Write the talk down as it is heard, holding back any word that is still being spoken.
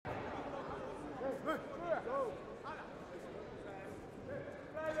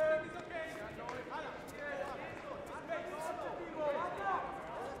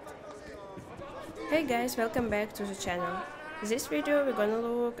Hey guys, welcome back to the channel. This video we're gonna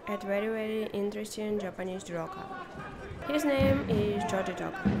look at very interesting Japanese judoka. His name is Joji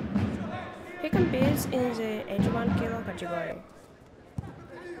TOGO. He competes in the 81 kilo category.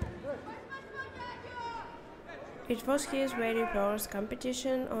 It was his very first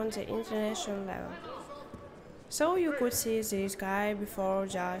competition on the international level. So you could see this guy before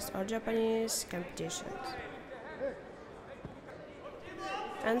just all Japanese competitions.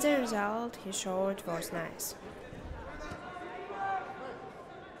 And the result he showed was nice.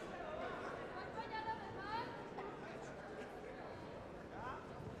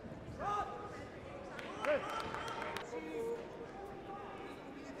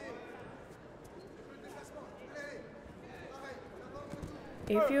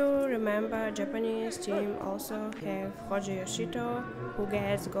 If you remember, Japanese team also have Joji TOGO, who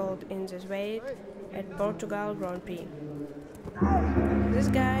gets gold in this weight at Portugal Grand Prix. This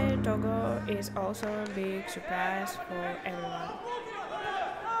guy, Togo, is also a big surprise for everyone.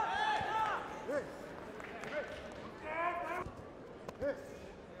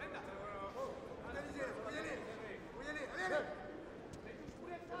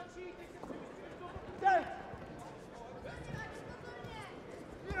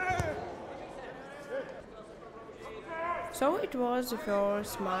 So it was the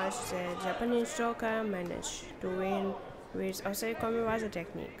first match that Japanese judoka managed to win with Osei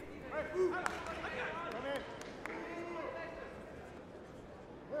technique.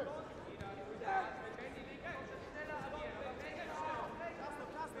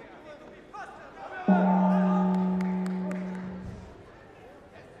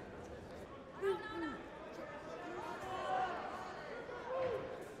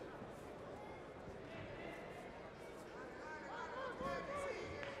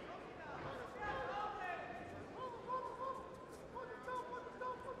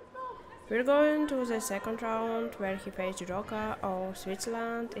 We're going to the second round where he faced judoka of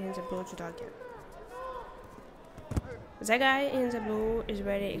Switzerland in the blue judoka. The guy in the blue is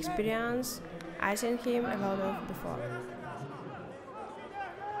very experienced. I've seen him a lot of before.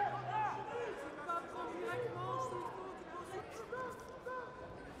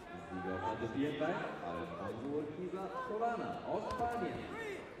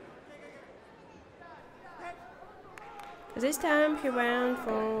 This time he went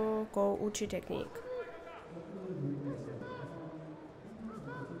for go-uchi technique.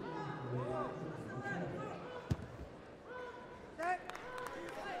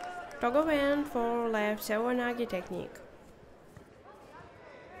 Togo went for left sewanagi technique.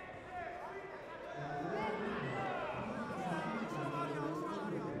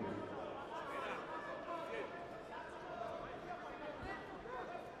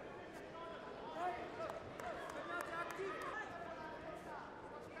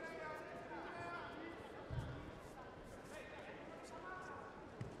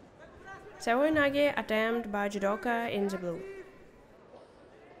 Sewanagi attempt by judoka in the blue.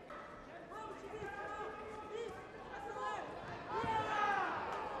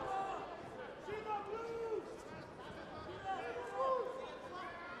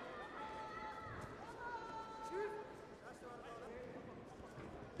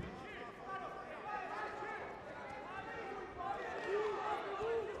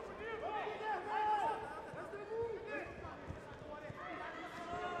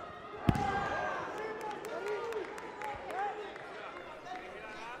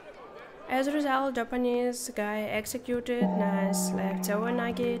 As a result, Japanese guy executed nice left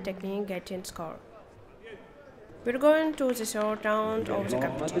sewanagi technique getting score. We're going to the third round of the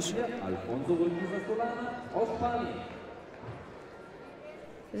competition.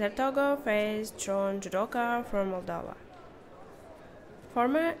 The Togo faced strong judoka from Moldova.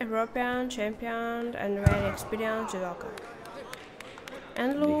 Former European champion and very experienced judoka.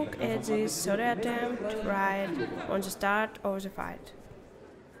 And look at this third attempt right on the start of the fight.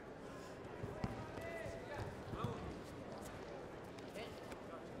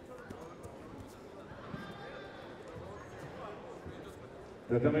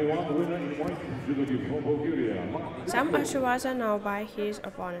 Sam Ashiwaza now by his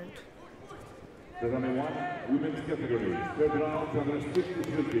opponent. Women's category, third round,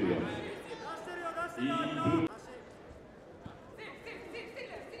 163 kilos.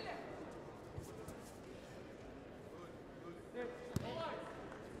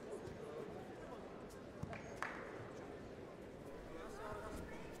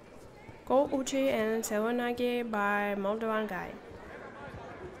 Go-uchi and sewanagi by Moldovan guy.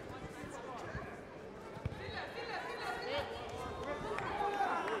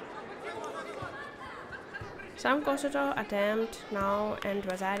 Some Kosoto attempt now and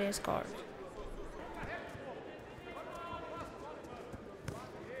Rosari scored.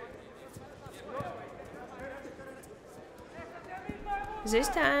 This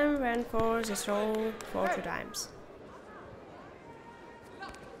time went for the throw for 2 times.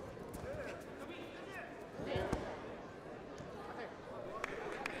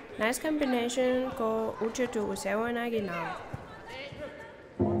 Nice combination ko uče tu seoinagi now.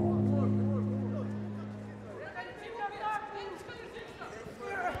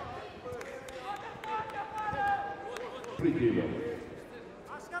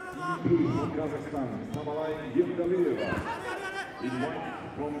 Kazakhstan, Samalay Yevdaliyeva. In white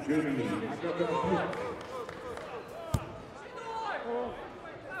from Germany,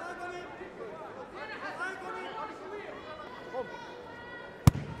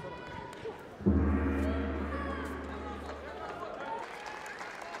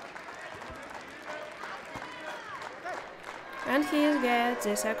 and he gets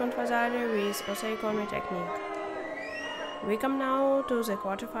the second Vasari with Oseikomi technique. We come now to the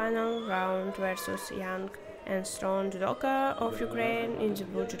quarterfinal round versus young and strong judoka of Ukraine in the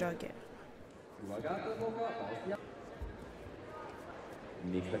blue judogi.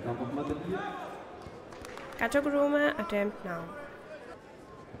 Kataguruma attempt now.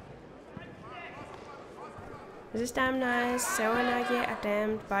 This time nice seoinagi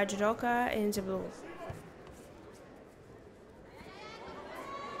attempt by judoka in the blue.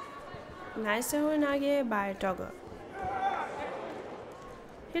 Nice seoinagi by Togo.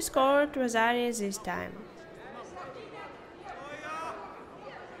 He scored Vasari this time.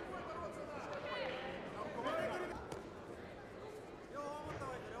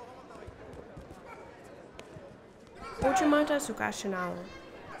 Uchimata Sukashi now.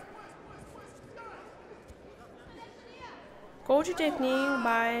 Koji technique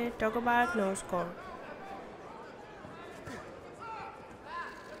by Togobat no score.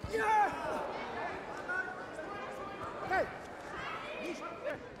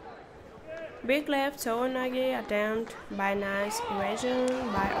 Big left seoinagi attempt by nice evasion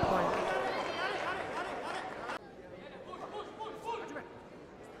by opponent.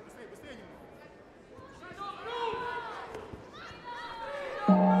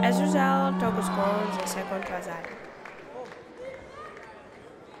 As a result, Togo scored the second Vasari.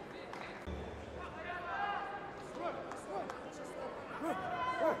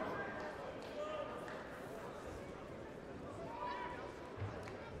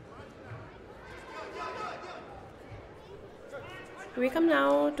 We come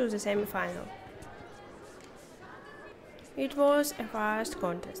now to the semi-final. It was a fast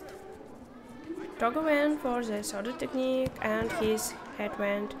contest. Togo went for the soda technique and his head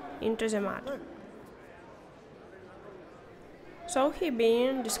went into the mat. So he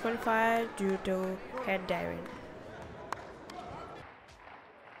been disqualified due to head diving.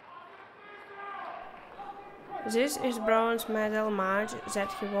 This is bronze medal match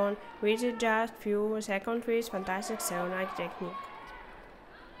that he won with just few seconds with fantastic seoinagi technique.